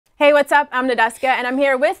Hey, what's up? I'm Nadeska, and I'm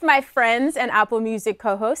here with my friends and Apple Music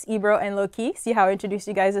co-hosts, Ebro and Lowkey. See how I introduced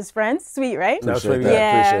you guys as friends? Sweet, right? That's really good.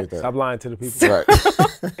 Yeah. Appreciate that. Stop lying to the people.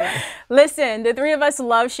 Right. Listen, the three of us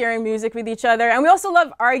love sharing music with each other, and we also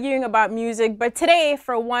love arguing about music. But today,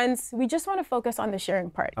 for once, we just want to focus on the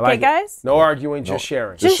sharing part. Okay, guys? No arguing, just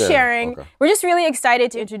sharing. Just sharing. Okay. We're just really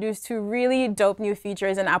excited to introduce two really dope new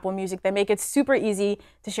features in Apple Music that make it super easy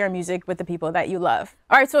to share music with the people that you love.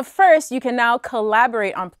 All right, so first, you can now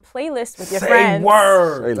collaborate on playlists with your friends.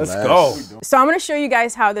 Word. Let's go. So I'm going to show you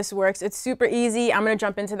guys how this works. It's super easy. I'm going to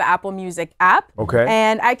jump into the Apple Music app. Okay.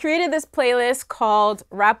 And I created this playlist called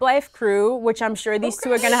Rap Life Crew, which I'm sure these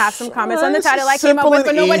two are going to have some comments on the title I came up with,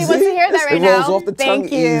 but nobody wants to hear that right now. Off the tongue.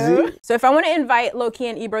 Thank you. So if I want to invite Lowkey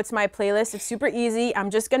and Ebro to my playlist, it's super easy. I'm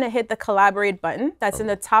just going to hit the collaborate button. That's in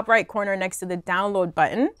the top right corner next to the download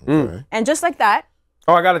button. And just like that.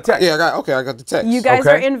 Oh, I got a text. Yeah, I got the text. You guys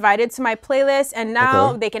are invited to my playlist, and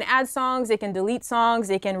now they can add songs, they can delete songs,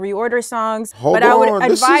 they can reorder songs. Hold I would on.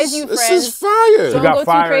 advise you, friends. This is fire. You got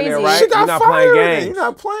fire in there, right? You're not playing games. You're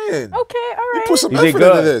not playing. Okay, all right. You put some effort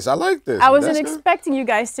into this. I like this. I wasn't expecting you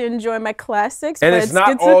guys to enjoy my classics. And but it's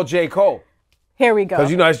not all J. Cole. Here we go. Because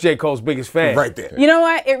you know it's J. Cole's biggest fan. Right there. You know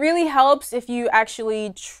what? It really helps if you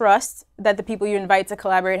actually trust that the people you invite to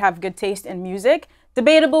collaborate have good taste in music.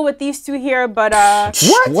 Debatable with these two here, but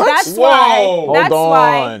what? That's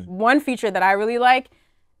why one feature that I really like,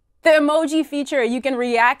 the emoji feature. You can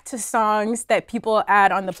react to songs that people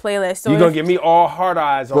add on the playlist. So you're going to give me all hard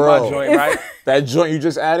eyes on my joint, right? That joint you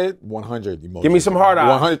just added, 100 emojis. Give me some hard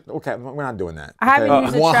eyes. 100. Okay, we're not doing that. I haven't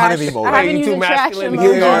used a trash. I haven't used a trash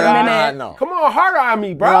emoji in a minute. No. Come on, hard eye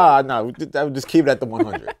me, bro. No, just keep it at the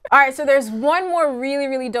 100. All right, so there's one more really,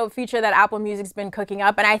 really dope feature that Apple Music's been cooking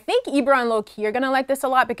up, and I think Ebro and Lowkey are gonna like this a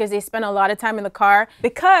lot because they spend a lot of time in the car,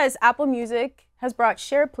 because Apple Music has brought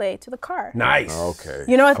SharePlay to the car. Nice. Okay.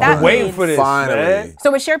 You know what that means? Waiting for this, man.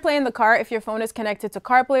 So with SharePlay in the car, if your phone is connected to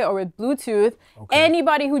CarPlay or with Bluetooth,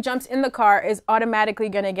 anybody who jumps in the car is automatically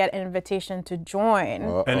going to get an invitation to join.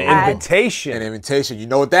 An invitation? An invitation. You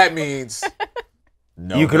know what that means.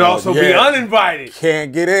 You could also be uninvited.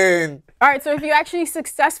 Can't get in. All right, so if you actually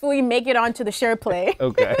successfully make it onto the SharePlay.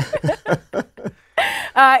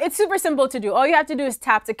 It's super simple to do. All you have to do is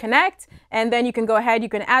tap to connect, and then you can go ahead, you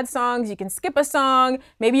can add songs, you can skip a song.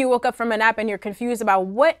 Maybe you woke up from a nap and you're confused about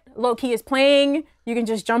what Lowkey is playing. You can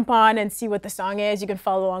just jump on and see what the song is. You can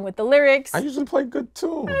follow along with the lyrics. I usually play good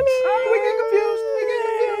tunes. I mean, we get confused.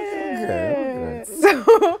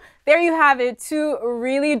 So there you have it, two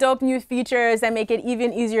really dope new features that make it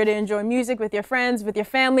even easier to enjoy music with your friends, with your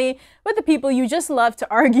family, with the people you just love to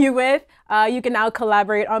argue with. You can now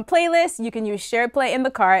collaborate on playlists. You can use SharePlay in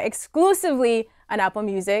the car exclusively on Apple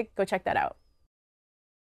Music. Go check that out.